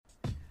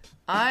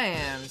I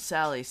am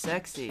Sally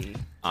Sexy.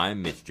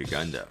 I'm Mitch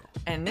Jagundo.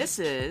 And this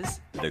is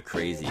the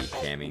Crazy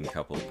Camming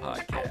Couple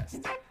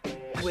Podcast.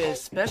 With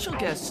special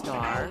guest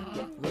star,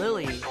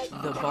 Lily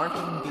the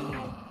Barking Bean.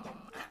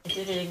 I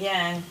did it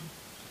again.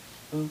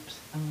 Oops,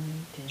 I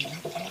did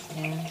it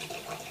again.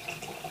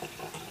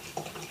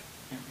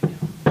 There we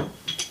go.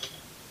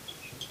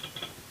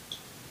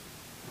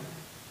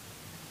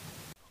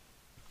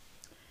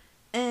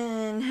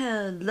 And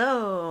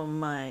hello,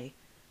 my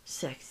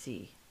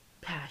sexy,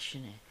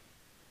 passionate,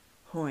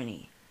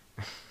 horny,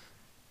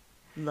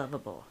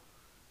 lovable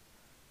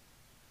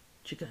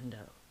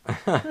Jagundo.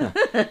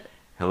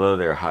 Hello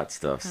there, hot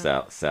stuff,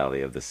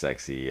 Sally of the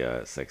sexy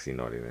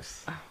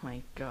naughtiness. Oh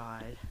my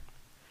God.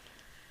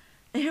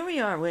 And here we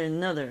are with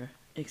another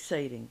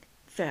exciting,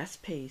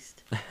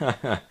 fast-paced.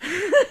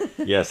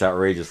 Yes,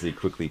 outrageously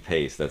quickly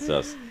paced. That's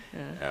us.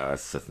 Yeah.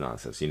 That's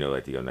nonsense. You know,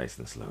 like to go nice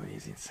and slow and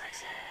easy and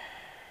sexy.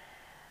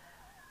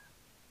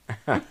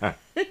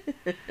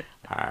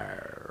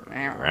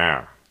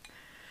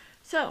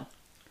 So,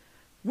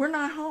 we're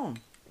not home.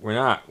 We're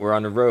not. We're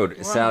on the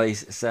road.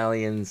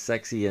 Sally and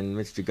Sexy and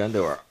Mitch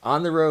Jagundo are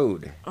on the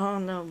road.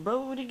 On the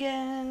road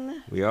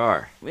again. We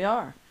are. We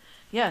are.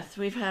 Yes,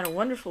 we've had a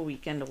wonderful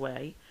weekend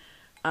away.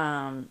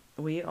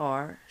 We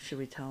are. Should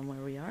we tell them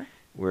where we are?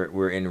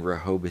 We're in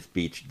Rehoboth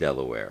Beach,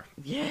 Delaware.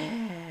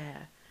 Yeah.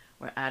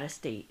 We're out of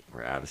state.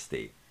 We're out of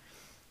state.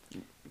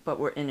 But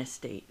we're in a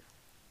state.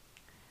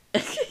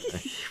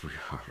 We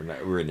are.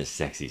 We're in a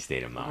sexy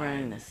state of mind. We're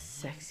in a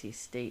sexy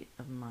state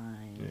of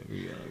mind. Yeah,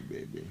 we are,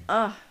 baby.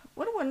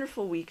 What a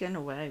wonderful weekend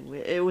away.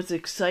 It was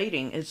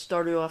exciting. It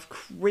started off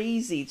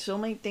crazy. So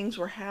many things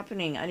were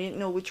happening. I didn't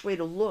know which way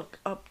to look.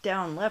 Up,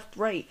 down, left,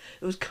 right.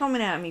 It was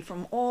coming at me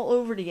from all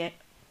over the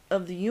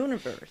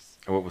universe.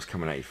 What was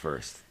coming at you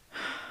first?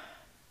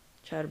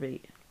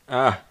 Chaturbate.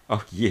 Oh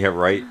yeah,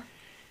 right.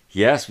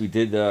 Yes, we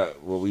did.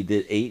 We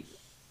did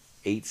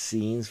eight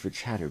scenes for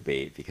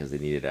Chaturbate because they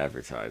needed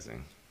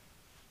advertising.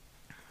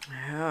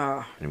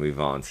 Yeah. And we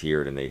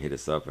volunteered, and they hit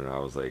us up, and I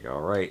was like,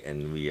 all right.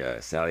 And we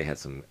Sally had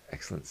some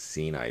excellent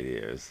scene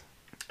ideas.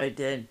 I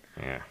did.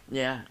 Yeah.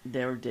 Yeah,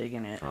 they were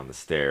digging it. On the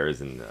stairs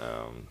and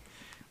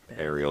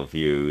aerial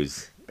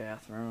views.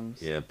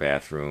 Bathrooms. Yeah,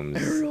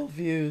 bathrooms. Aerial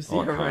views.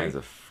 All kinds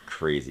of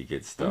crazy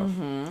good stuff.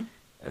 Mm-hmm.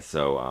 And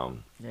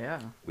so yeah.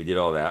 we did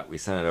all that. We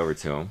sent it over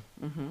to him.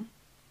 Mm-hmm.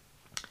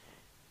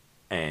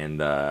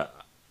 And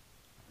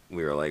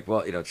we were like,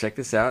 well, check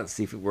this out and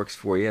see if it works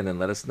for you, and then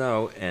let us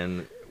know.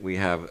 And we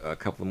have a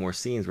couple more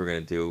scenes we're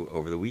going to do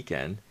over the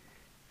weekend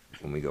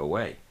when we go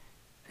away.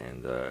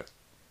 And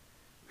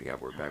we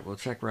got word back. We'll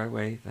check right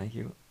away. Thank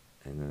you.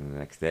 And then the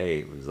next day,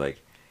 it was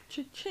like,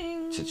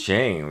 Cha-ching.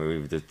 cha-ching.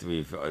 We've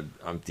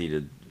emptied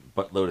a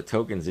buttload of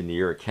tokens into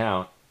your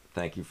account.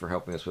 Thank you for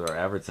helping us with our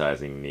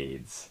advertising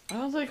needs.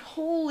 I was like,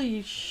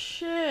 holy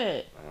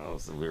shit.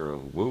 We were,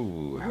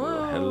 whoa.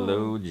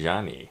 Hello,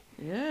 Johnny.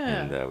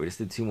 Yeah. And we just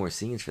did 2 more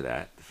scenes for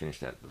that to finish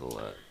that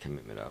little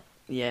commitment up.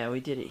 Yeah, we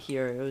did it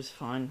here. It was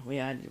fun. We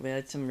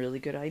had some really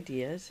good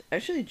ideas.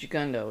 Actually,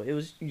 Jagundo, it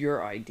was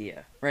your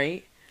idea,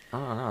 right?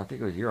 Oh no, I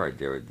think it was your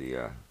idea with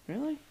the.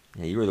 Really?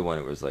 Yeah, you were the one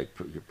that was like,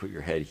 put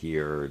your head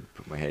here,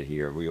 put my head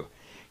here.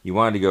 You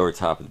wanted to go over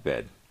top of the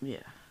bed.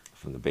 Yeah.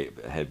 From the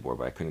headboard,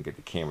 but I couldn't get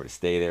the camera to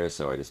stay there,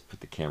 so I just put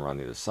the camera on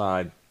the other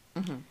side.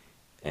 Mm-hmm.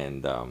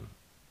 And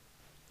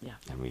yeah.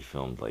 And we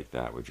filmed like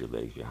that with your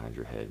legs behind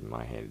your head and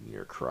my head in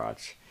your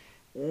crotch.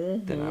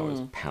 Mm-hmm. Then I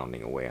was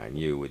pounding away on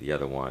you with the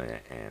other one,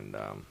 and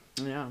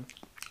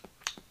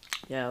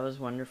yeah, it was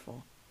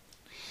wonderful.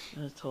 It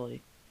was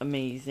totally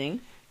amazing.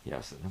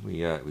 yes, and then we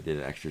did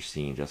an extra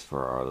scene just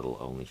for our little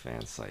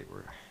OnlyFans site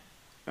where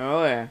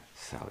Oh yeah.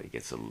 Sally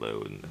gets a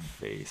load in the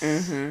face.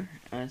 Mm-hmm.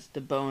 That's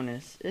the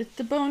bonus. It's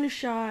the bonus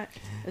shot.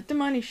 It's the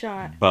money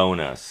shot.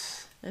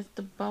 Bonus. It's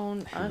the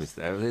bonus.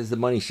 That was the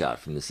money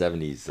shot from the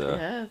 70s.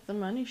 Yeah, it's the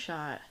money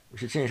shot. We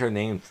should change our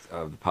name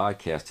of the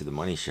podcast to the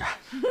Money Shot.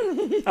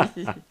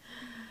 And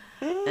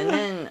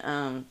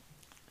then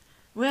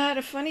we had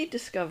a funny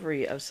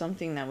discovery of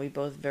something that we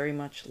both very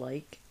much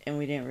like, and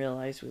we didn't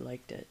realize we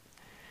liked it.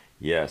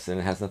 Yes, and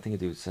it has nothing to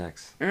do with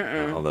sex.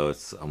 Although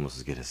it's almost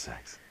as good as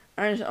sex.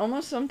 And it's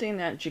almost something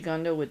that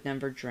Jagundo would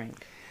never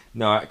drink.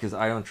 No, because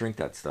I don't drink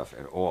that stuff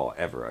at all,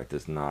 ever. It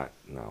does not.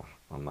 No,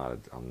 I'm not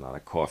a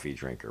coffee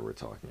drinker. We're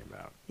talking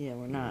about. Yeah,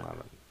 we're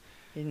not.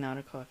 He's not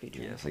a coffee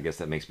drinker. Yes, I guess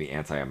that makes me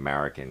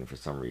anti-American for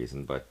some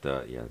reason, but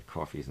yeah,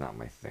 coffee is not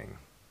my thing.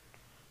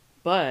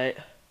 But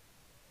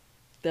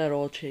that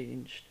all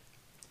changed.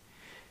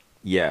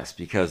 Yes,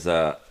 because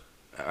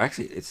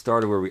actually it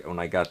started when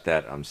I got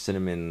that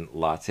cinnamon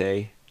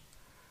latte,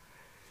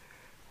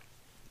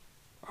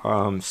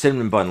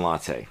 cinnamon bun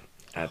latte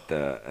at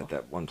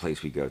that one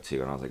place we go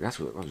to, and I was like, that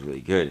was really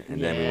good. And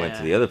then we went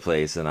to the other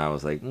place, and I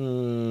was like,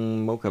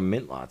 mocha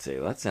mint latte.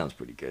 Well, that sounds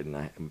pretty good.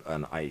 And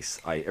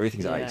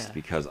everything's iced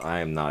because I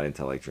am not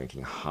into like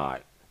drinking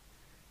hot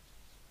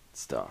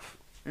stuff,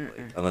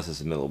 unless it's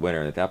the middle of winter.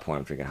 And at that point,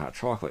 I'm drinking hot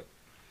chocolate.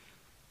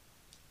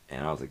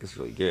 And I was like, this is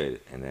really good.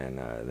 And then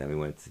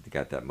we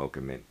got that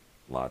mocha mint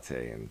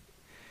latte, and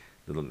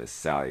little Miss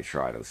Sally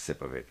tried a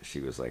sip of it. She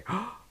was like,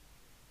 oh,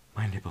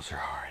 my nipples are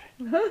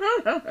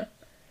hard.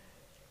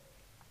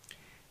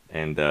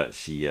 And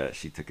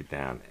she took it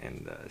down,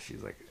 and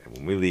she's like,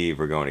 when we leave,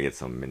 we're going to get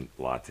some mint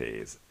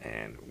lattes,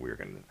 and we're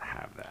going to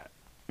have that.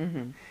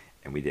 Mm-hmm.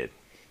 And we did.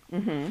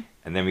 Mm-hmm.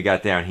 And then we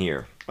got down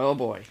here. Oh,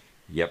 boy.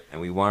 Yep, and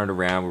we wandered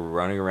around. We were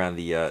running around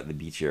the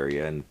beach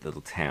area in the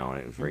little town.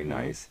 It was very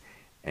nice.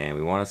 And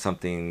we wanted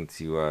something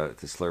to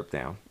slurp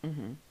down.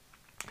 Mm-hmm.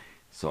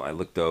 So I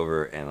looked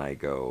over, and I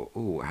go,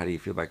 ooh, how do you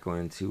feel about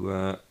going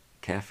to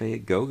Cafe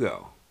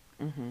Go-Go?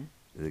 Mm-hmm.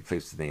 The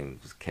place's name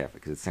was Cafe,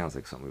 because it sounds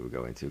like something we would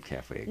go into,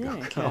 Cafe Go-Go.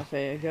 Yeah,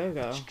 Cafe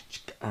Go-Go.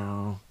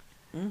 Oh.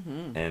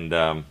 Mm-hmm. And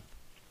I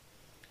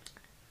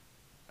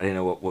didn't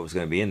know what was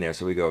going to be in there,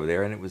 so we go over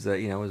there, and it was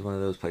it was one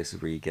of those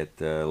places where you get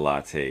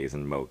lattes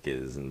and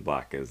mochas and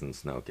blackas and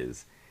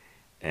snokas.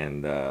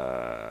 And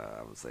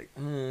I was like,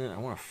 I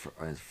want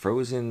a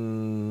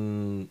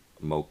frozen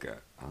mocha.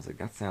 I was like,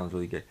 that sounds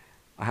really good.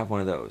 I have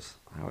one of those.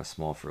 I have a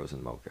small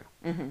frozen mocha.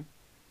 Mm-hmm.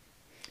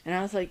 And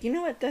I was like, you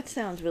know what? That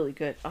sounds really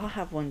good. I'll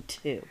have one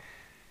too.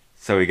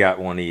 So we got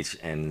one each,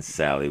 and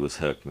Sally was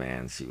hooked,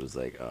 man. She was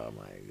like, oh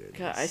my goodness.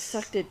 God, I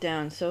sucked it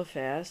down so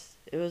fast.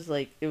 It was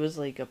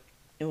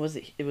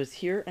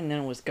here and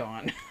then it was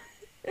gone.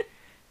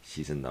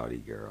 She's a naughty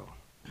girl.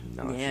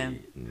 Naughty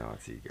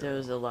girl. There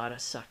was a lot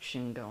of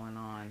suction going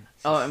on.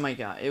 Oh my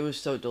God, it was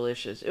so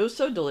delicious. It was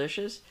so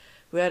delicious.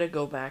 We had to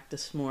go back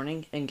this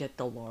morning and get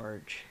the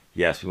large.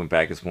 Yes, we went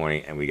back this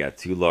morning and we got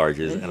 2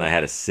 larges, and I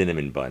had a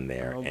cinnamon bun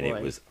there, and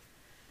it was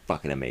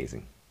fucking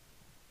amazing.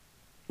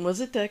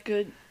 Was it that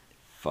good?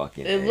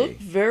 Fucking It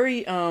looked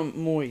very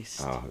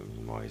moist. Oh, it was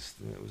moist.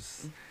 It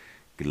was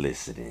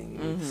glistening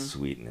with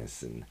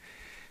sweetness, and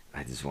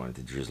I just wanted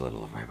to drizzle it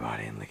all over my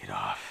body and lick it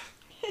off.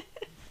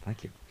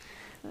 Thank you.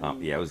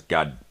 Yeah, it was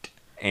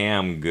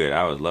goddamn good.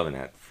 I was loving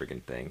that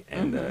freaking thing,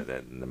 and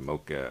the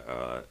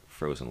mocha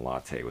frozen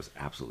latte was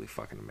absolutely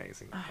fucking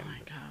amazing. Oh my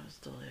God, it was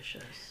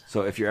delicious.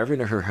 So if you're ever in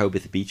the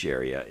Rehoboth Beach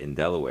area in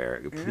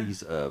Delaware,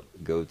 please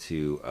go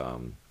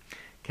to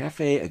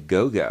Cafe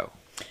Go-Go.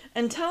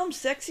 And tell them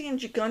Sexy and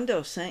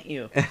Jagundo sent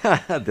you.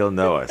 They'll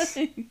know us.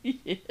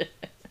 Yeah.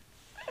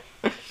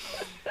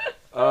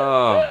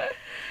 Oh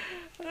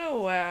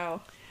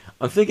Wow.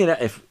 I'm thinking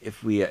that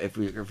if we're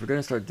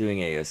gonna start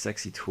doing a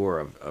sexy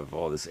tour of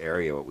all this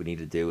area, what we need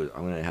to do is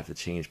I'm gonna have to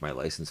change my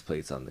license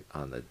plates on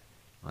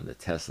the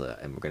Tesla,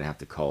 and we're gonna have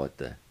to call it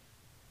the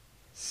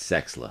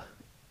Sexla.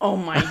 Oh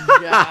my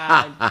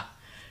God.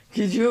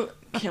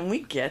 Can we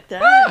get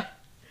that?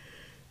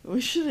 We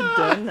should have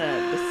done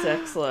that, the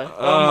Sexla.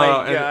 Oh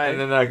my God. And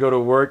then I go to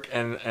work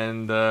and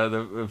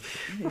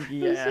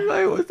Yeah.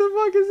 like, what the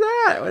fuck is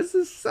that? What's the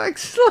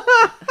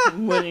Sexla?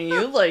 Wouldn't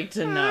you like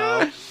to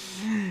know?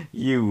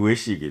 You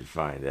wish you could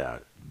find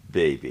out,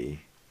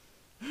 baby.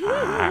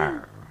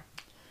 Arr.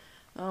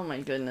 Oh my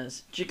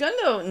goodness.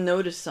 Jagundo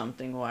noticed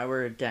something while we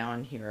were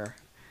down here.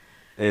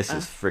 This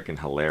is freaking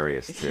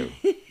hilarious too.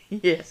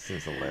 Yeah. This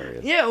is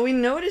hilarious. Yeah, we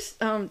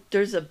noticed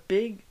there's a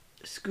big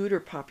scooter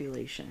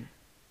population.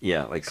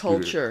 Yeah, like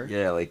culture.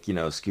 Yeah, like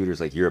scooters,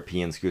 like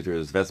European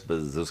scooters,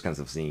 Vespas, those kinds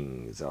of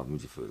things.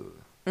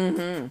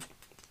 Mm-hmm.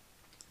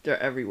 They're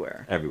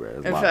everywhere. Everywhere.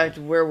 In fact,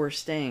 where we're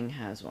staying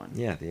has one.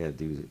 Yeah,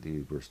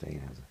 dude, we're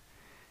staying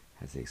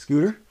has a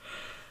scooter.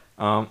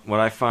 What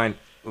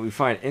we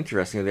find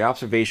interesting, the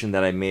observation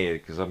that I made,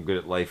 because I'm good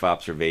at life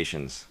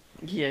observations.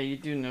 Yeah, you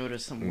do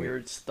notice some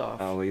weird stuff.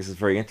 Oh, this is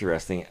very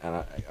interesting,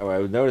 and I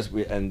would notice,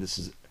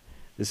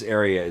 this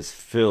area is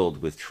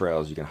filled with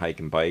trails you can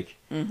hike and bike.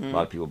 Mm-hmm. A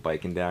lot of people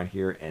biking down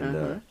here,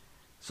 and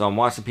so I'm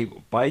watching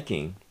people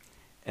biking,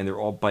 and they're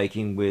all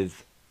biking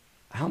with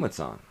helmets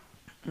on.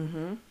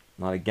 Mm-hmm.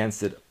 Not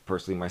against it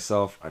personally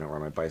myself. I don't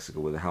ride my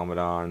bicycle with a helmet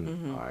on.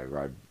 Mm-hmm. I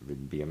ride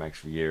BMX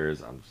for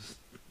years.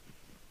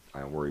 I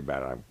don't worry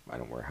about it. I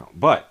don't wear a helmet.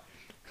 But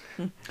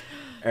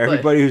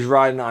everybody who's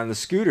riding on the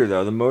scooter,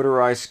 though, the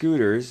motorized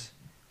scooters,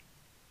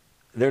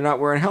 they're not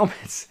wearing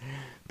helmets.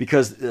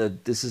 Because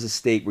this is a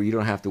state where you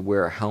don't have to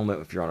wear a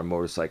helmet if you're on a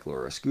motorcycle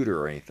or a scooter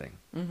or anything.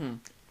 Mm-hmm.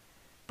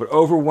 But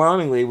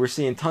overwhelmingly, we're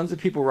seeing tons of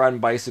people riding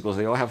bicycles.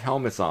 They all have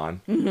helmets on.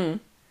 Mm-hmm.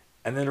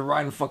 And then they're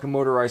riding fucking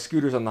motorized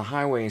scooters on the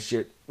highway and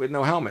shit with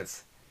no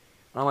helmets.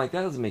 And I'm like,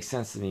 that doesn't make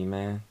sense to me,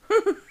 man.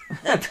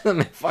 That doesn't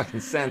make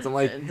fucking sense. I'm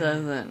like, it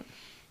doesn't.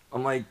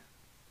 I'm like,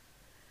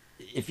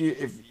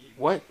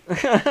 what?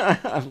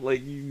 I'm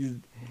like,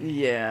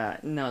 yeah,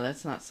 no,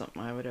 that's not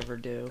something I would ever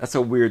do. That's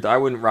so weird. I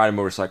wouldn't ride a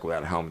motorcycle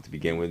without a helmet to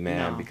begin with,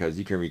 man, No. because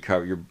you can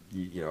recover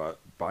your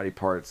body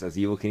parts as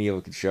evil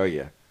can show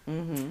you.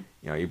 Mm-hmm.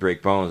 You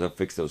break bones, they'll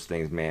fix those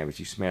things, man. But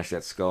you smash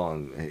that skull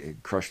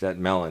and crush that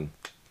melon,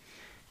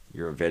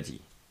 you're a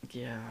veggie.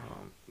 Yeah.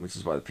 Which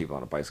is why the people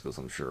on the bicycles,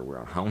 I'm sure, wear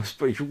on helmets.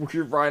 But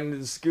you're riding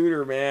the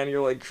scooter, man.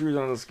 You're like cruising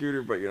on the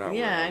scooter, but you're not.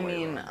 Yeah, I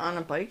mean, on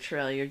a bike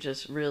trail, you're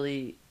just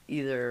really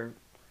either.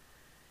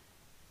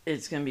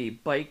 It's gonna be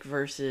bike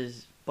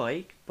versus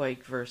bike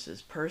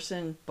versus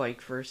person,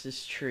 bike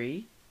versus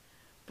tree,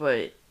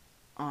 but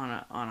on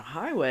a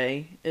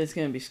highway, it's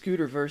gonna be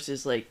scooter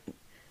versus like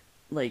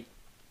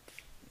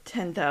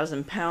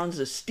 10,000 pounds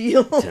of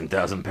steel.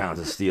 10,000 pounds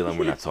of steel, and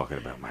we're not talking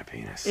about my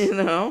penis. You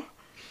know?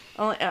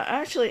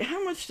 Actually,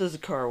 how much does a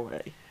car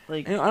weigh?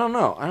 Like, I don't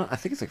know. I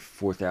think it's like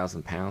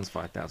 4,000 pounds,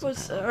 5,000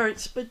 pounds. All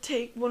right, but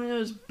take one of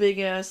those big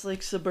ass like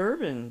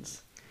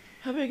Suburbans.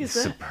 How big is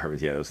that? Suburban,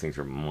 yeah, those things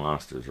are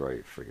monsters,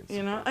 right? Freaking.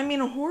 You know, Suburban. I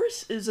mean, a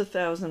horse is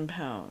 1,000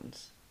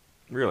 pounds.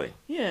 Really?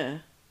 Yeah.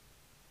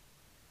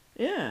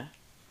 Yeah.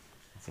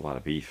 That's a lot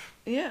of beef.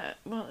 Yeah.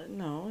 Well,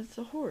 no, it's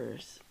a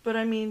horse. But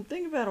I mean,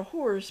 think about a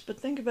horse, but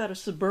think about a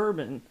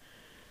Suburban.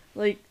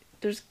 Like,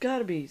 there's got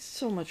to be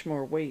so much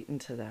more weight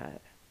into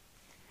that.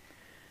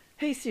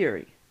 Hey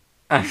Siri.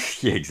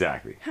 Yeah,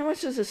 exactly. How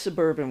much does a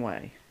Suburban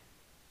weigh?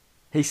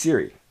 Hey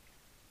Siri.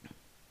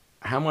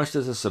 How much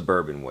does a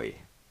Suburban weigh?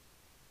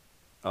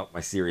 Oh,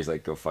 my Siri's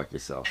like, go fuck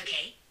yourself.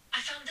 Okay,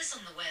 I found this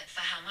on the web for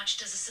how much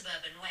does a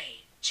Suburban weigh.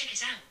 Check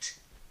it out.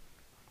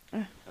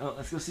 Oh,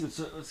 let's go see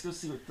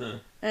what the.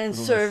 And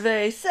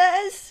survey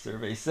says.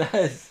 Survey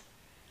says.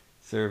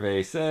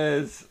 Survey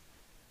says.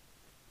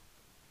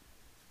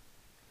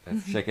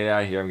 Let's check it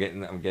out here.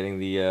 I'm getting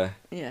the.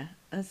 Yeah.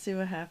 Let's see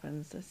what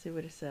happens. Let's see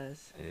what it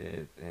says.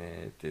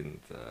 It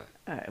didn't.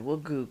 All right, we'll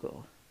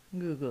Google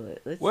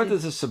it. Let's What see.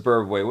 does a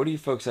Suburb weigh? What do you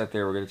folks out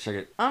there? We're gonna check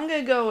it. I'm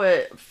gonna go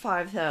with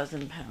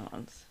 5,000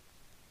 pounds.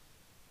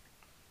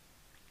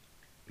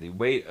 The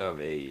weight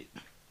of a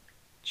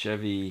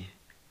Chevy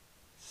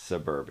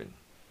Suburban.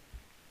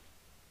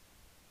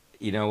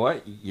 You know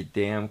what? You're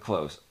damn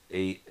close.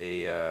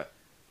 Anywhere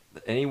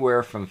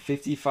from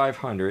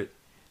 5,500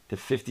 to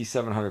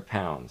 5,700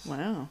 pounds.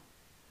 Wow.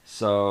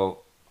 So,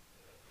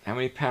 how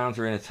many pounds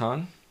are in a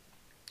ton?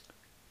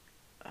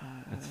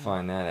 Let's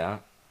find that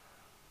out.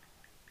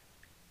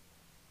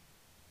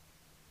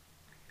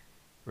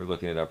 We're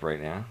looking it up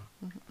right now.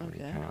 How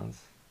many Okay.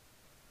 pounds?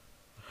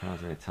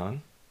 Pounds are in a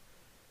ton?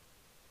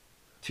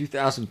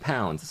 2,000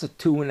 pounds. That's a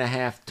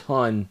 2.5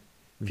 ton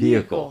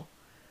vehicle.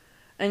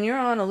 And you're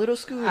on a little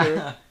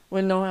scooter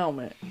with no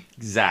helmet.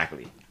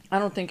 Exactly. I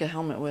don't think a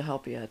helmet would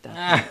help you at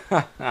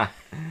that.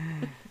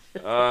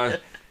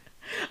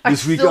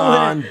 This week still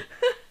on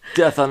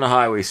Death on the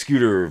Highway,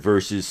 scooter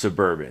versus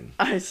Suburban.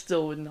 I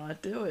still would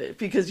not do it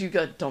because you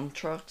got dump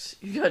trucks,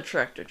 you got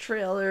tractor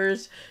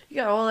trailers, you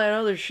got all that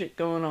other shit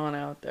going on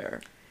out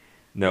there.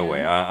 No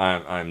way.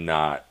 I'm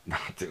not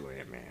doing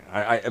it, man.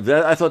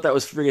 I thought that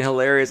was freaking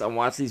hilarious. I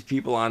watch these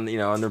people on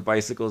on their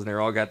bicycles and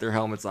they're all got their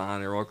helmets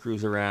on. They're all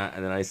cruising around,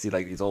 and then I see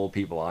like these old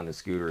people on the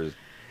scooters,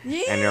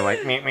 Yeah. and they're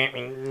like, meh, meh,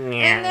 meh, meh.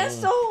 And that's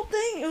the whole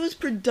thing. It was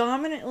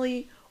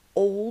predominantly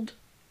old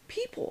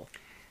people.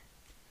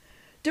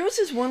 There was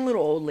this one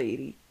little old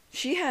lady.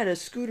 She had a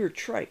scooter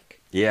trike.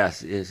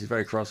 Yes, she's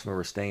right across from where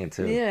we're staying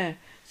too. Yeah.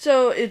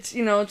 So it's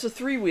it's a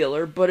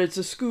 3-wheeler, but it's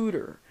a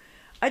scooter.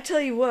 I tell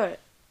you what,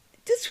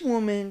 this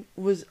woman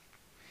was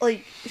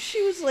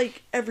she was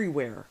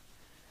everywhere.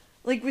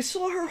 Like, we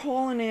saw her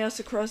hauling ass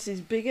across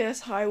these big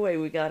ass highway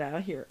we got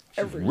out here.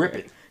 She was Everywhere.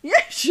 ripping.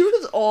 Yeah, she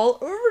was all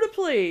over the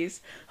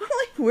place. I'm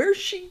like, where's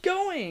she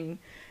going?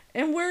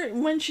 And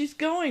when she's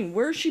going,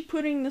 where's she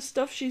putting the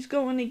stuff she's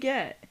going to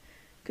get?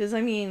 Because,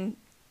 I mean,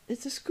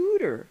 it's a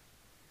scooter.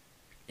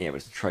 Yeah, but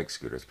it's a trike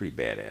scooter. It's pretty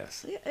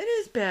badass. Yeah, it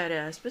is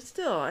badass, but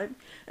still.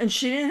 And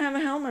she didn't have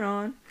a helmet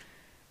on.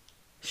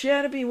 She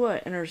had to be,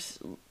 what, in her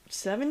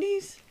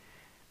 70s?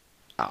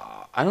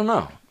 I don't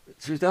know.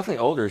 She was definitely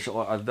older.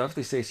 I'd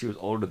definitely say she was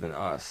older than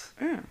us.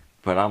 Yeah.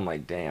 But I'm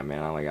like, damn,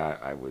 man. I'm like,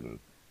 I wouldn't.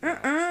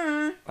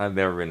 Uh-uh. I've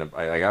never ridden.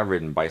 I've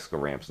ridden bicycle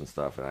ramps and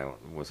stuff, and I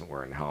wasn't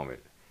wearing a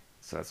helmet,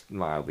 so that's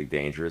mildly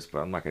dangerous. But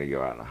I'm not gonna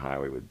go out on the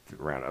highway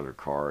around other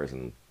cars,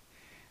 and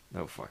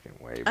no fucking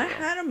way, bro. I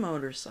had a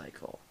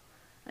motorcycle.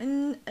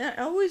 And I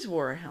always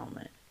wore a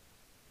helmet.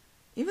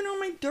 Even on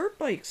my dirt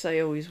bikes, I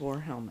always wore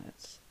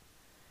helmets.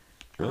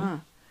 Really?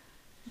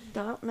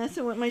 Stop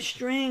messing with my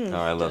strings. Oh,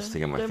 I love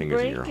sticking my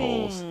fingers in your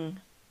holes.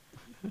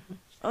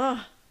 Ugh.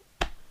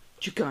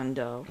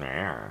 Jagundo.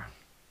 Yeah.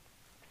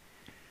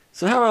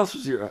 So how else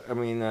was your? I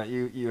mean,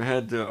 you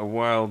had a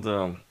wild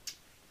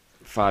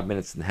 5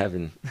 minutes in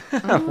heaven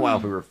while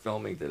we were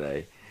filming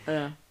today.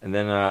 Yeah. And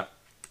then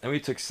and we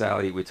took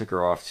Sally. We took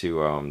her off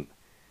to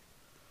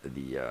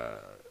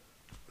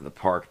the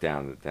park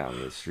down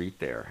the street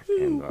there,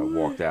 and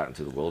walked out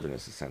into the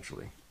wilderness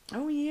essentially.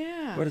 Oh,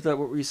 yeah. What is that?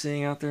 What were you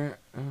seeing out there?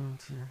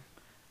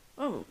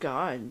 Oh,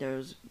 God.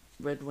 There's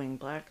red-winged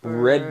blackbirds.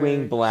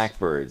 Red-winged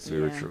blackbirds.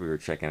 We Yeah. were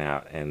checking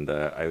out, and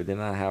I did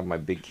not have my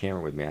big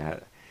camera with me.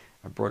 I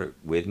brought it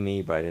with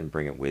me, but I didn't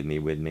bring it with me.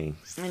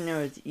 And there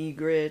was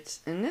egrets.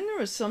 And then there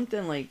was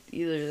something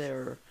either they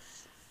were,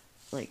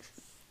 I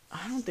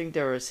don't think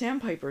there were,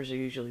 sandpipers are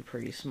usually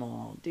pretty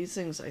small. These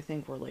things, I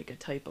think, were a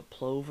type of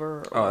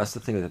plover. Oh, that's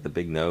the thing that had the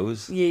big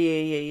nose?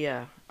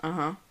 Yeah.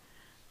 Uh-huh.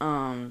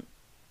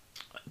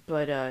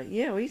 But,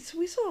 yeah, we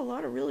saw a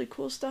lot of really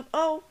cool stuff.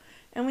 Oh,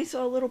 and we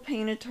saw a little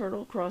painted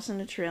turtle crossing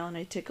the trail, and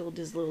I tickled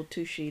his little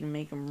tushy to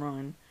make him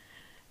run.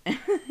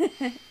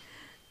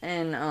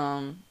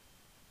 And,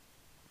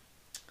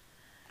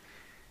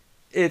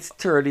 It's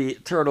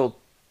turtle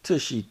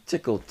tushy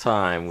tickle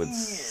time with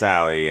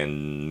Sally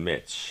and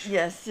Mitch.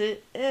 yes,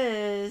 it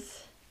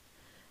is.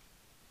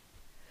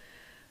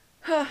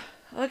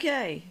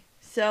 Okay.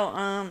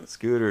 So,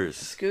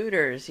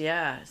 Scooters.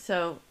 yeah.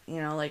 So,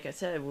 like I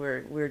said,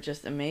 we're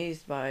just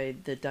amazed by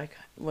the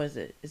is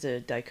it a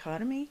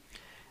dichotomy?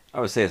 I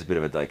would say it's a bit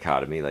of a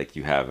dichotomy. Like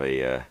you have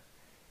I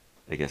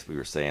guess we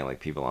were saying like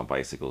people on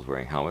bicycles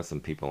wearing helmets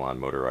and people on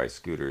motorized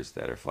scooters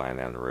that are flying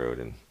down the road.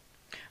 And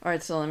All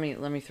right, so let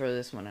me throw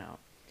this one out.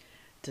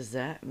 Does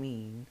that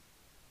mean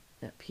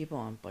that people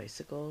on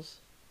bicycles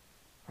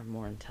are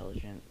more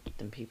intelligent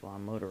than people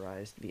on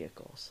motorized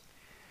vehicles?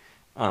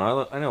 I don't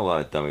know. I know a lot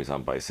of dummies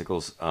on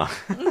bicycles.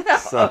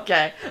 So,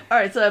 Okay. All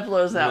right, so that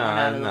blows that one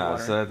out of the no,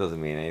 water. so that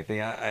doesn't mean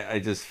anything. I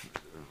just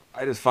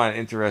find it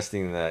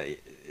interesting that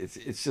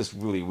it's just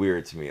really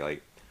weird to me.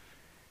 Like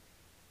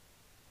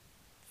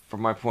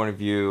from my point of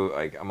view,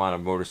 like I'm on a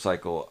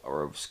motorcycle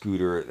or a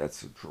scooter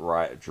that's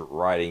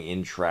riding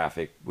in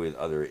traffic with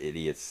other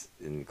idiots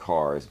in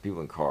cars.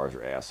 People in cars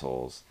are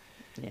assholes.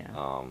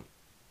 Yeah.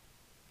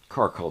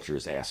 Car culture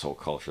is asshole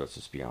culture. Let's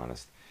just be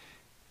honest.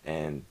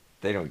 And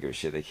they don't give a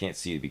shit. They can't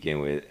see you to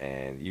begin with,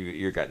 and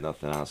you got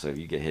nothing on. So if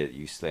you get hit,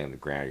 you stay on the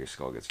ground. Your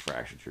skull gets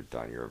fractured. You're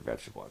done. You're a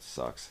vegetable. It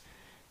sucks.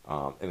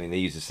 I mean, they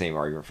use the same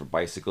argument for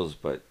bicycles,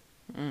 but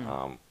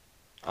I'm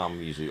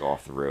usually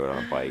off the road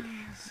on a bike.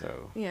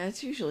 So Yeah,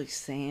 it's usually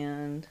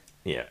sand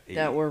yeah,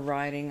 that we're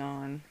riding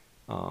on.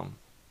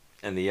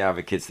 and the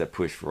advocates that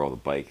push for all the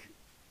bike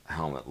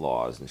helmet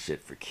laws and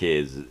shit for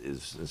kids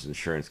is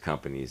insurance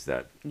companies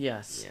that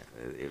Yes.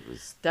 it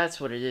was.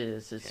 That's what it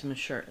is. It's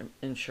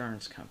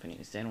insurance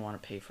companies. They don't want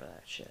to pay for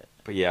that shit.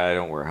 But yeah, I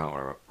don't wear a helmet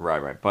when I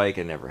ride my bike.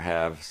 I never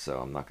have,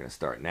 so I'm not going to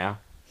start now.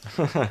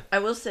 I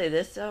will say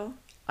this though,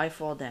 I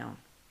fall down.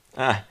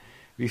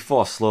 You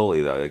fall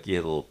slowly though. Like you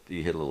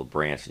hit a little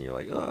branch and you're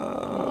like,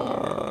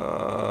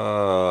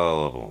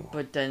 oh.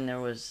 But then there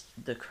was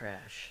the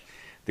crash.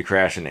 The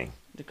crashing.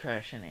 The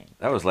crashing.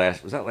 Was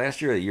that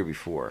last year or the year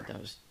before? That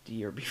was the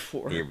year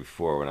before. The year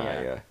before when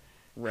Yeah. I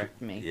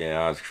Wrecked me.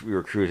 yeah, we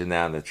were cruising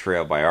down the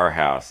trail by our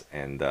house,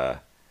 and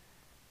I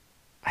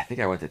think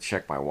I went to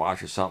check my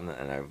watch or something,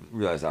 and I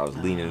realized I was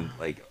leaning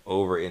like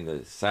over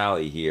into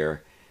Sally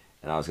here,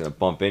 and I was gonna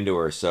bump into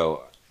her.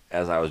 So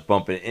as I was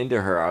bumping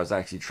into her, I was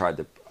actually I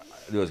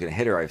was gonna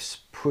hit her. I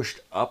pushed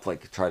up,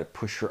 like tried to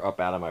push her up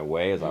out of my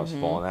way as I was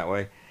falling that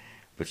way.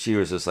 But she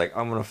was just like,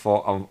 I'm gonna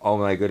fall. Oh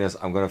my goodness,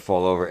 I'm gonna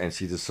fall over. And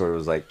she just sort of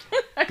was like,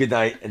 good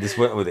night, and just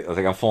went with it. I was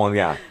like, I'm falling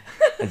down.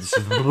 And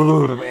just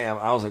bam.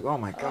 I was like, oh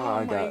my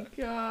god. Oh my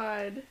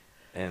god.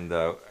 And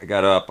I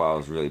got up. I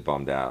was really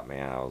bummed out,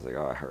 man. I was like,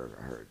 oh, I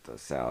hurt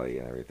Sally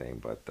and everything.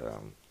 But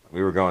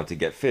we were going to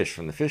get fish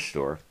from the fish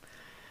store,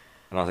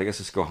 and I was like, let's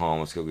just go home.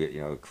 Let's go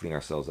get clean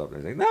ourselves up. And I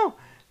was like,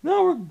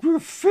 no, we're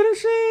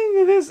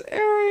finishing this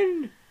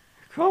errand.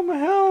 Come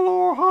hell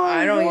or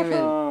high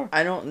water.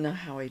 I don't know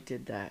how I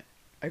did that.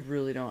 I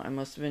really don't. I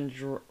must have been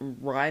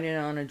riding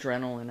on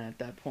adrenaline at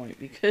that point,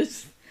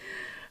 because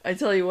I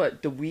tell you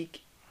what,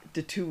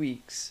 the 2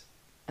 weeks,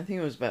 I think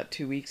it was about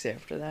 2 weeks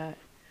after that,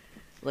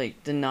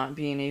 like the not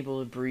being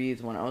able to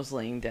breathe when I was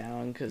laying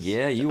down. Cause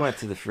yeah, you went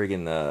to the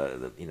friggin'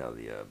 the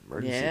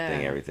emergency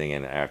thing, everything,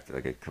 and after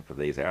like a couple of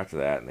days after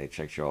that, and they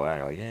checked you all out.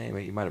 You're like, yeah,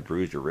 you might have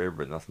bruised your rib,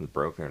 but nothing's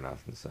broken or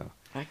nothing. So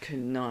I could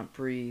not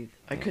breathe.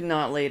 I could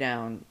not lay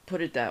down.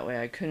 Put it that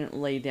way. I couldn't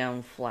lay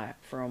down flat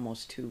for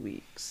almost 2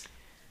 weeks.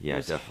 yeah, It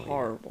was definitely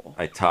horrible.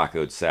 I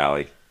tacoed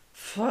Sally.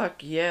 Fuck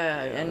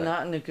yeah, and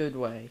not in a good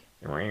way.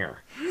 It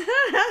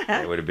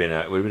would have been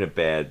a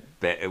bad.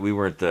 We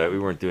weren't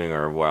doing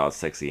our wild,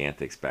 sexy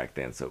antics back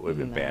then, so it would have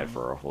been bad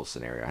for our whole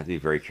scenario. I have to be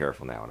very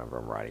careful now whenever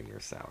I'm riding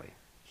near Sally.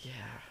 Yeah,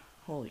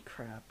 holy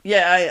crap.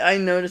 Yeah, I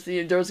noticed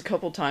there was a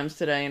couple times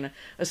today, and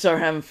I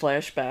started having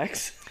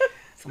flashbacks.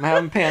 I'm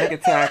having panic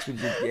attacks. Would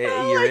you get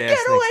your ass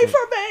get away next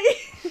from me!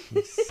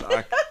 You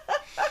suck.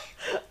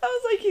 I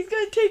was like, he's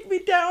gonna take me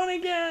down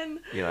again.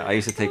 I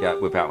used to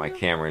whip out my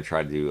camera and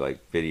try to do like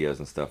videos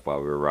and stuff while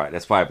we were riding.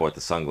 That's why I bought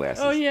the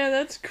sunglasses. Oh yeah,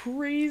 that's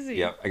crazy.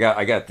 Yep,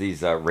 I got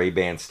these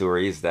Ray-Ban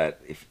stories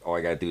that if all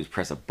I gotta do is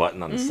press a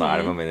button on the side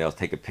of them and they'll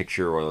take a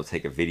picture or they'll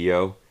take a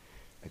video,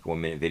 like 1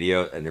 minute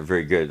video, and they're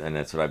very good. And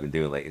that's what I've been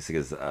doing lately,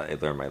 because I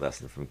learned my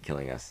lesson from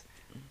killing us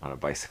on a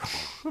bicycle.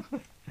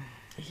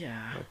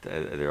 Yeah. But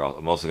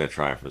I'm also gonna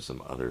try for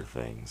some other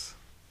things.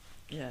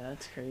 Yeah,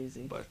 that's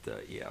crazy. But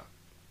yeah.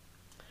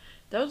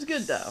 That was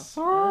good though.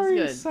 Sorry,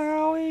 that was good.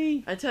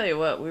 Sally. I tell you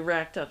what, we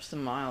racked up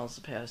some miles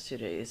the past 2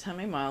 days. How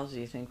many miles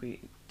do you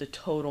think the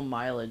total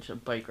mileage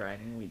of bike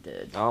riding we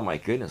did? Oh my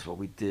goodness, what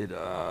we did, Just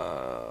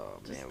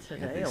man, we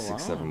today had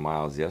 6, 7 alone.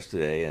 miles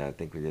yesterday, and I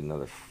think we did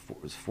another,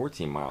 it was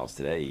 14 miles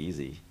today,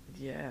 easy.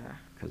 Yeah.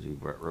 Because we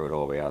rode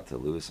all the way out to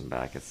Lewis and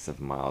back at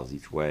 7 miles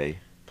each way.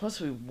 Plus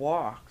we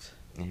walked.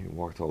 And we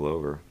walked all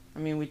over. I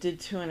mean, we did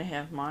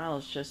 2.5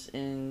 miles just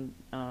in,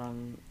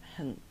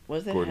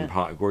 was it?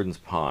 Gordon's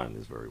Pond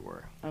is where we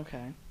were.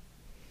 Okay.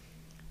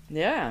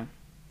 Yeah,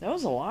 that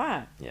was a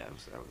lot. Yeah,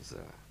 that was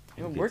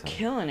a We're good time.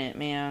 killing it,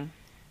 man.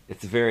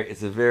 It's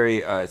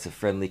a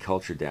friendly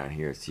culture down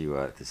here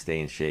to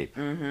stay in shape.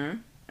 Mm-hmm.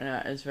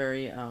 It's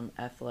very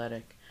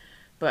athletic.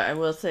 But I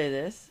will say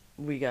this,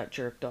 we got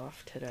jerked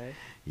off today.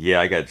 Yeah,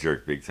 I got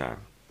jerked big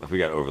time. We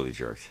got overly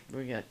jerked.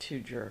 We got too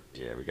jerked.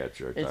 Yeah, we got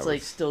jerked. It's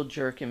like still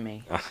jerking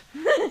me.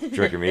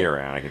 Jerking me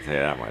around, I can tell you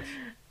that much.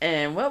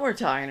 And what we're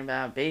talking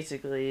about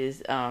basically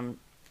is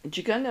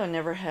Jagundo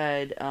never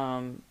had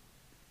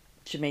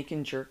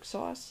Jamaican jerk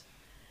sauce.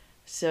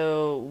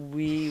 So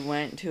we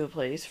went to a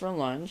place for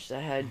lunch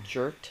that had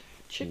jerked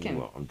chicken.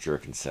 Well, I'm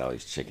jerking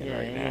Sally's chicken yeah,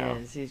 right now.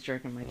 He is. He's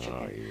jerking my chicken.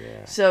 Oh,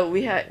 yeah. So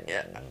we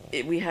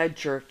had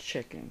jerked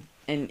chicken,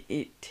 and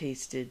it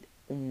tasted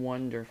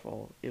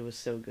wonderful. It was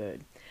so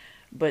good.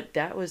 But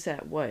that was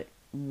at what,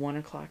 1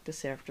 o'clock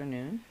this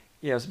afternoon?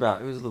 Yeah, it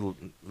was a little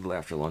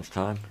after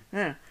lunchtime.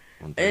 Yeah.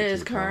 1:30, It is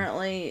 2 o'clock.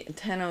 currently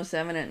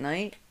 10:07 at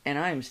night, and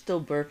I'm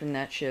still burping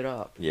that shit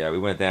up. Yeah, we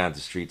went down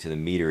the street to the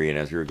meadery, and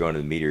as we were going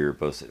to the meadery, we were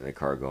both sitting in the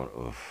car going,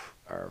 oof,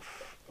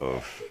 arf,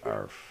 oof,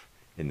 arf,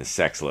 in the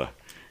Sexla.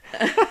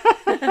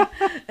 And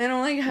I'm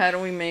like, how do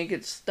we make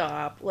it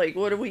stop? Like,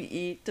 what do we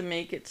eat to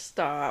make it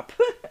stop?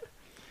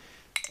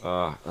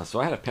 So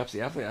I had a Pepsi.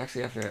 After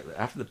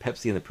the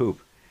Pepsi and the poop.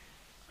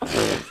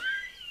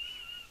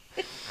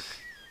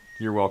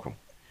 You're welcome.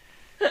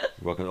 You're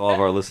welcome to all of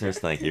our listeners.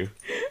 Thank you.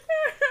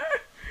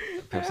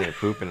 Pepsi and the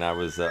poop, and I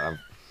was. I'm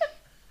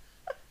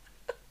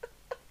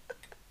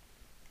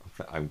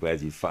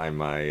glad you find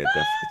my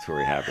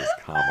defecatory habits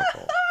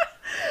comical.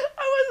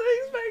 I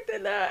wasn't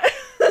expecting that.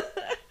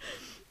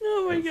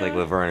 Oh my It's god. like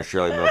Laverne and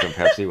Shirley milk and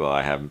Pepsi. Well,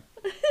 I have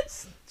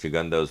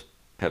Jagundo's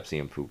Pepsi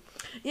and poop.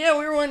 Yeah,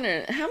 we were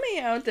wondering how many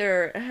out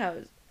there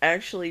have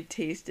actually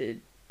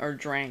tasted or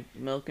drank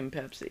milk and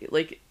Pepsi.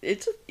 Like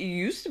it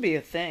used to be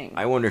a thing.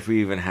 I wonder if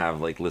we even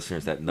have like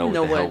listeners that know what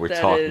the hell we're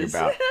that talking is.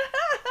 about.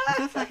 What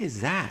the fuck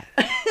is that?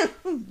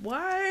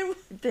 Why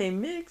would they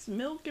mix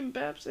milk and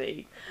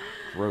Pepsi?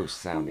 Gross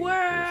sounding.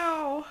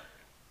 Wow.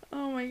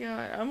 Oh my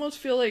god. I almost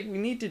feel like we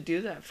need to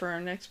do that for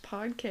our next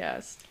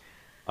podcast.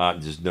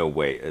 There's no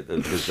way,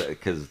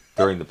 because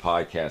during the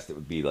podcast it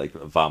would be like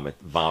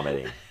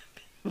vomiting.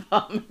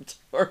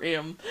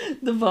 Vomitorium.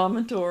 The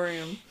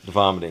vomitorium. The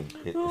vomiting.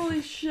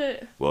 Holy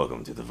shit.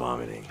 Welcome to the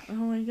vomiting. Oh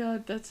my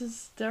god, that's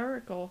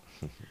hysterical.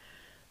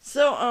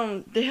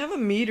 So, they have a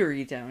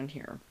meadery down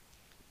here.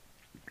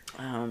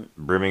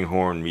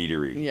 Brimminghorn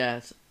Meadery.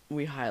 Yes,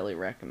 we highly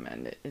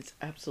recommend it. It's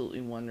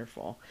absolutely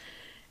wonderful.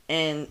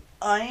 And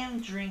I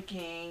am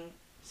drinking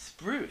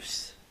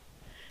Spruce.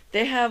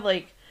 They have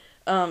like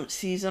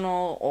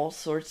seasonal, all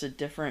sorts of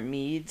different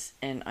meads,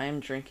 and I am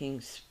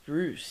drinking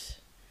Spruce.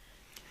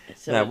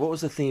 So Now, what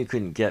was the thing you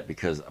couldn't get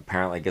because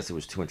apparently I guess there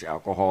was too much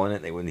alcohol in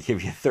it? They wouldn't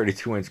give you a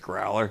 32-inch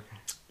growler.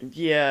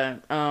 yeah,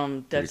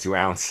 that's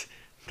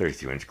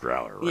 32-inch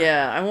growler. Right?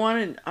 yeah. I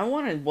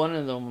wanted one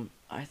of them.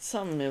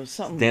 It was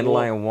something.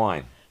 Dandelion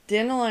wine.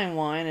 Dandelion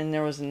wine, and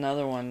there was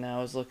another one that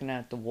I was looking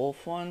at, the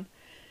wolf one.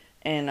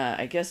 And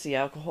I guess the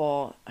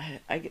alcohol,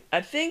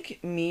 I think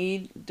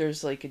mead,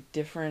 there's like a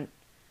different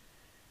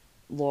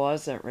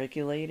laws that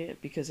regulate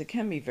it because it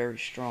can be very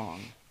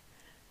strong.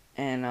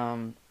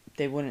 And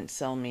they wouldn't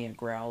sell me a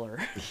growler.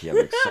 Yeah,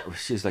 like,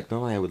 she's like,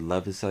 normally I would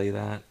love to sell you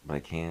that, but I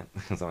can't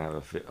because I don't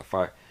have a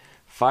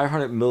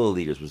 500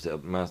 milliliters was the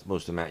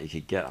most amount you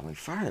could get. I'm like,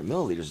 500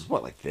 milliliters is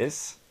what, like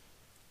this?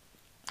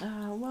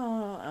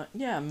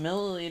 Yeah,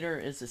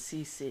 milliliter is a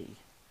cc,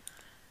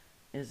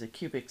 is a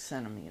cubic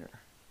centimeter.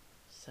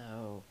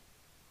 So,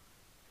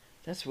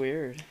 that's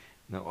weird.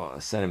 No, a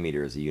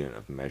centimeter is a unit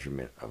of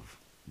measurement of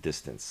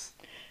distance.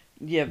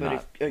 Yeah,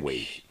 but Not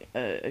weight.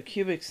 a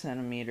cubic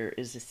centimeter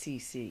is a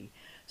cc.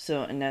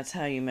 So, and that's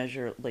how you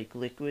measure like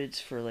liquids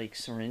for like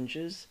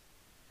syringes.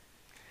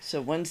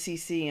 So 1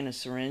 cc in a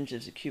syringe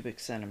is a cubic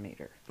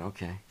centimeter.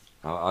 Okay,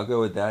 I'll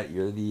go with that.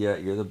 You're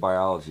the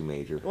biology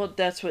major. Well,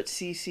 that's what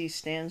cc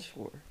stands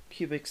for,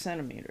 cubic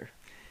centimeter.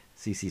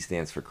 CC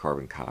stands for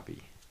carbon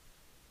copy.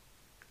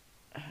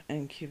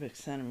 And cubic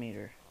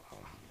centimeter.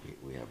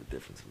 We have a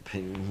difference of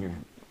opinion here.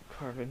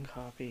 Carbon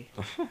copy.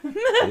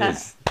 It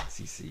is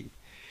CC.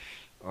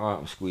 Oh,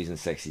 I'm squeezing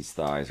Sexy's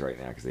thighs right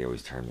now because they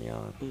always turn me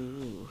on.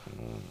 Ooh.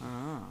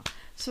 Ah.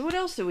 So what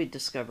else did we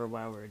discover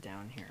while we were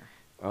down here?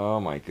 Oh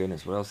my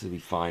goodness, what else did we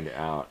find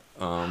out?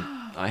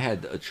 I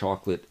had a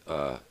chocolate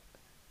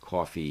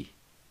coffee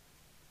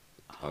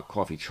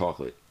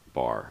chocolate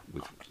bar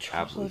with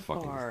absolutely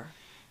fucking bar.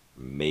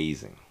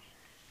 amazing.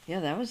 Yeah,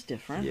 that was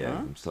different,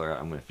 Yeah, huh?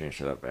 I'm gonna finish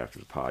it up after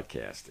the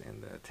podcast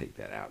and take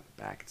that out and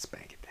back and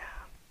spank it down.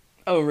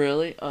 Oh,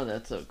 really? Oh,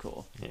 that's so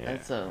cool. Yeah.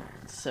 That's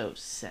so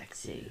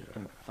sexy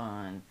and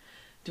fun.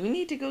 Do we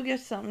need to go get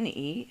something to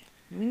eat?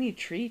 We need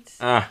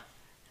treats. I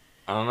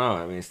don't know.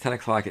 I mean, it's 10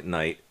 o'clock at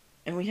night.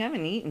 And we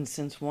haven't eaten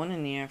since 1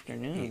 in the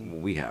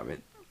afternoon. We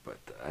haven't, but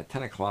at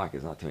 10 o'clock,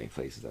 there's not too many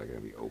places that are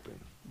going to be open.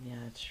 Yeah,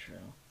 that's true.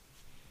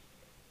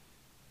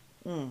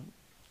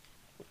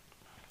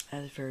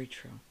 That is very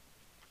true.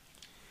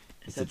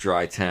 It's a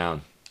dry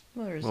town.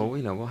 Well,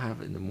 We'll have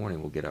it in the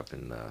morning. We'll get up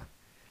and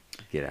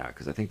get out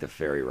because I think the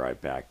ferry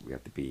ride back we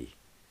have to be.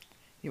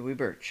 yeah, we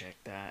better check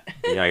that.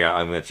 Yeah,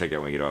 I'm gonna check that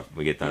when we get off. When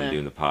we get done Yeah.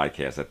 doing the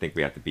podcast. I think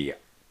we have to be.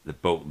 The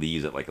boat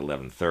leaves at like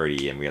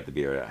 11:30, and we have to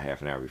be there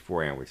half an hour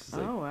beforehand, which is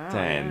like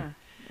 10.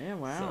 Yeah,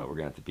 wow. So we're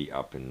gonna have to be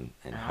up and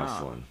Wow.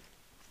 hustling.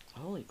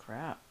 Holy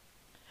crap.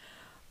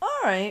 All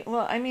right.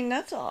 Well, I mean,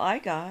 that's all I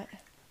got.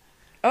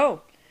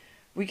 Oh,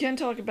 we can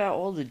talk about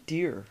all the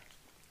deer.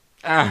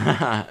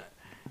 Yeah,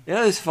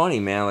 it's funny,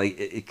 man. Like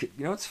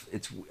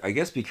it's I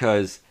guess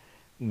because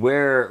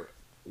where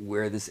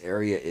this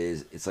area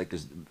is, it's like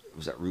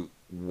was that Route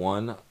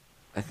 1,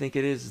 I think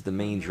it is the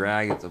main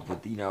drag.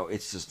 But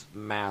it's just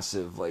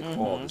massive, like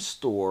all the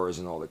stores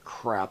and all the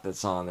crap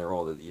that's on there,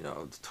 all the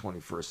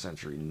 21st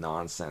century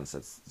nonsense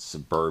that's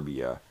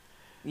suburbia.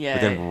 Yeah.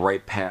 But then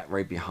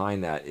right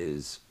behind that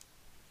is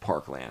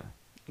parkland.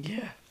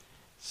 Yeah.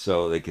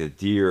 So like the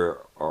deer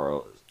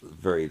are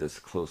very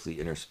closely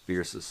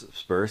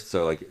interspersed.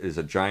 So like there's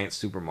a giant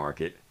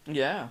supermarket,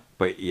 Yeah.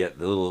 but yet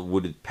the little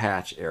wooded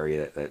patch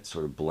area that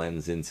sort of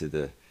blends into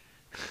the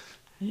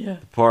Yeah.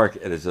 park,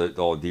 and there's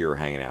all deer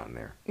hanging out in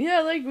there.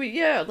 Yeah,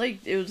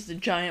 like it was the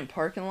giant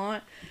parking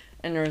lot,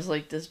 and there was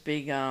like this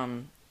big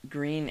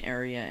green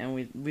area, and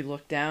we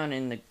looked down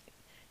in the,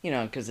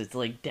 because it's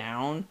like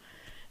down,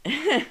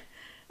 and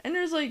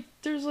there's like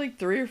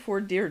 3 or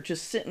 4 deer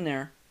just sitting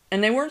there,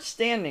 and they weren't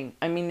standing.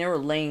 I mean, they were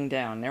laying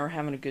down. They were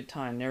having a good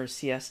time. They were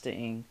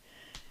siestaing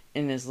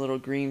in this little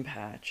green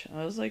patch.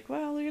 I was like,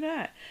 wow, look at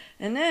that.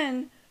 And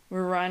then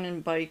we're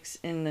riding bikes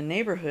in the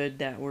neighborhood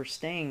that we're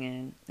staying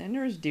in, and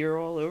there's deer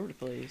all over the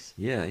place.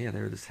 Yeah,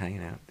 they were just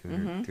hanging out,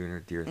 doing their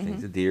deer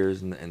things. The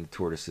deers and the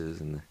tortoises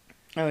and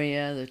Oh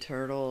yeah, the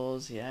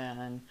turtles, yeah,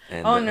 and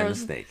the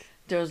snake.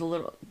 There was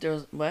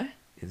what?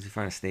 Did you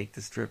find a snake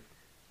this trip?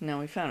 No,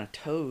 we found a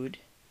toad.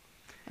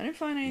 I didn't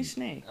find any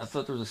snakes. I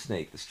thought there was a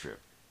snake this trip.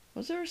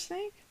 Was there a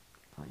snake?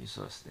 I thought you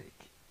saw a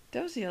snake.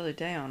 That was the other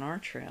day on our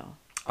trail.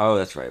 Oh,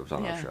 that's right. It was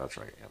on Yeah. our trail. That's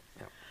right.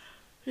 Yep.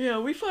 Yeah,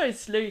 we find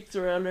snakes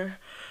around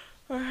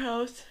our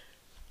house.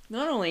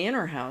 Not only in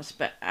our house,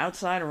 but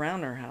outside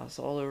around our house,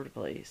 all over the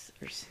place.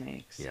 There's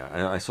snakes.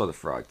 Yeah, I saw the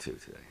frog too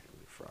today.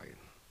 The frog.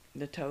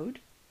 The toad?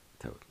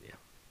 Toad, yeah.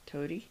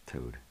 Toady?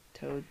 Toad.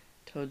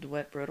 Toad's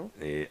wet brittle?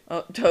 Yeah.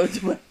 Oh,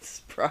 Toad's wet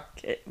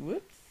sprocket.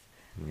 Whoops.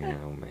 Yeah,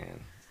 oh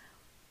man.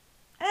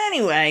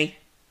 Anyway.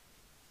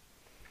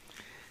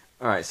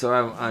 All right, so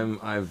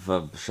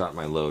I've shot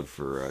my load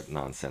for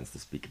nonsense to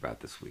speak about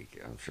this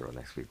week. I'm sure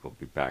next week we'll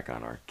be back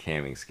on our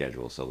camming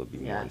schedule, so there'll be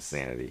more Yes.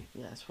 insanity.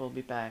 Yes, we'll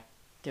be back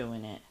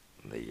doing it.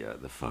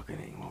 The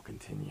fucking will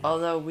continue.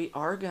 Although we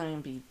are going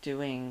to be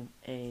doing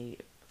a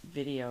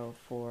video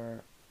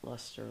for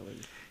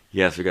Lusterly.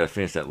 Yes, we got to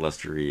finish that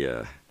lustery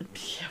Yeah,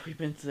 we've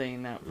been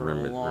saying that for a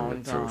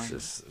long time.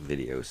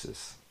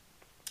 videosis.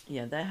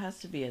 Yeah, that has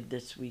to be a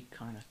this week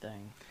kind of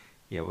thing.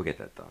 Yeah, we'll get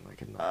that done. I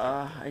can.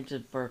 I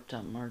just burped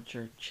up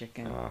Marcher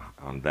chicken.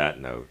 On that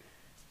note.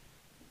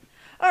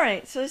 All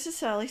right, so this is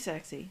Sally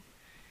Sexy.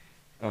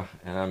 Oh,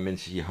 and I'm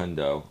Minchie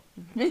Hundo.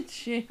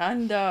 Minchie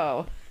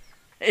Hundo.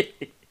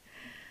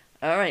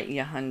 All right,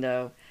 ya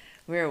Hundo.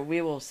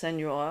 We will send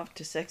you off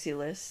to Sexy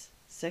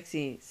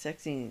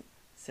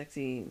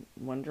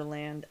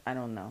Wonderland. I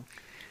don't know.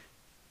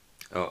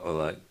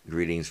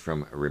 Greetings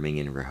from Rimming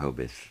in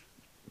Rehoboth.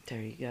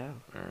 There you go.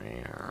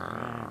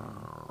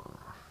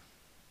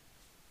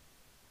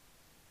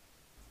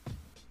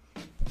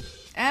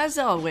 As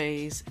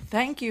always,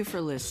 thank you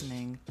for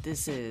listening.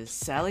 This is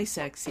Sally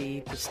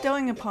Sexy,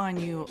 bestowing upon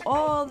you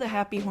all the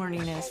happy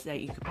horniness that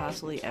you could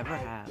possibly ever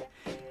have.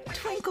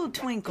 Twinkle,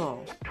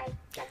 twinkle.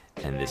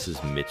 And this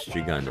is Mitch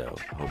Jagundo,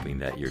 hoping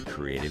that your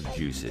creative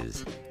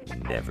juices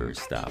never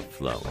stop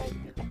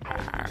flowing.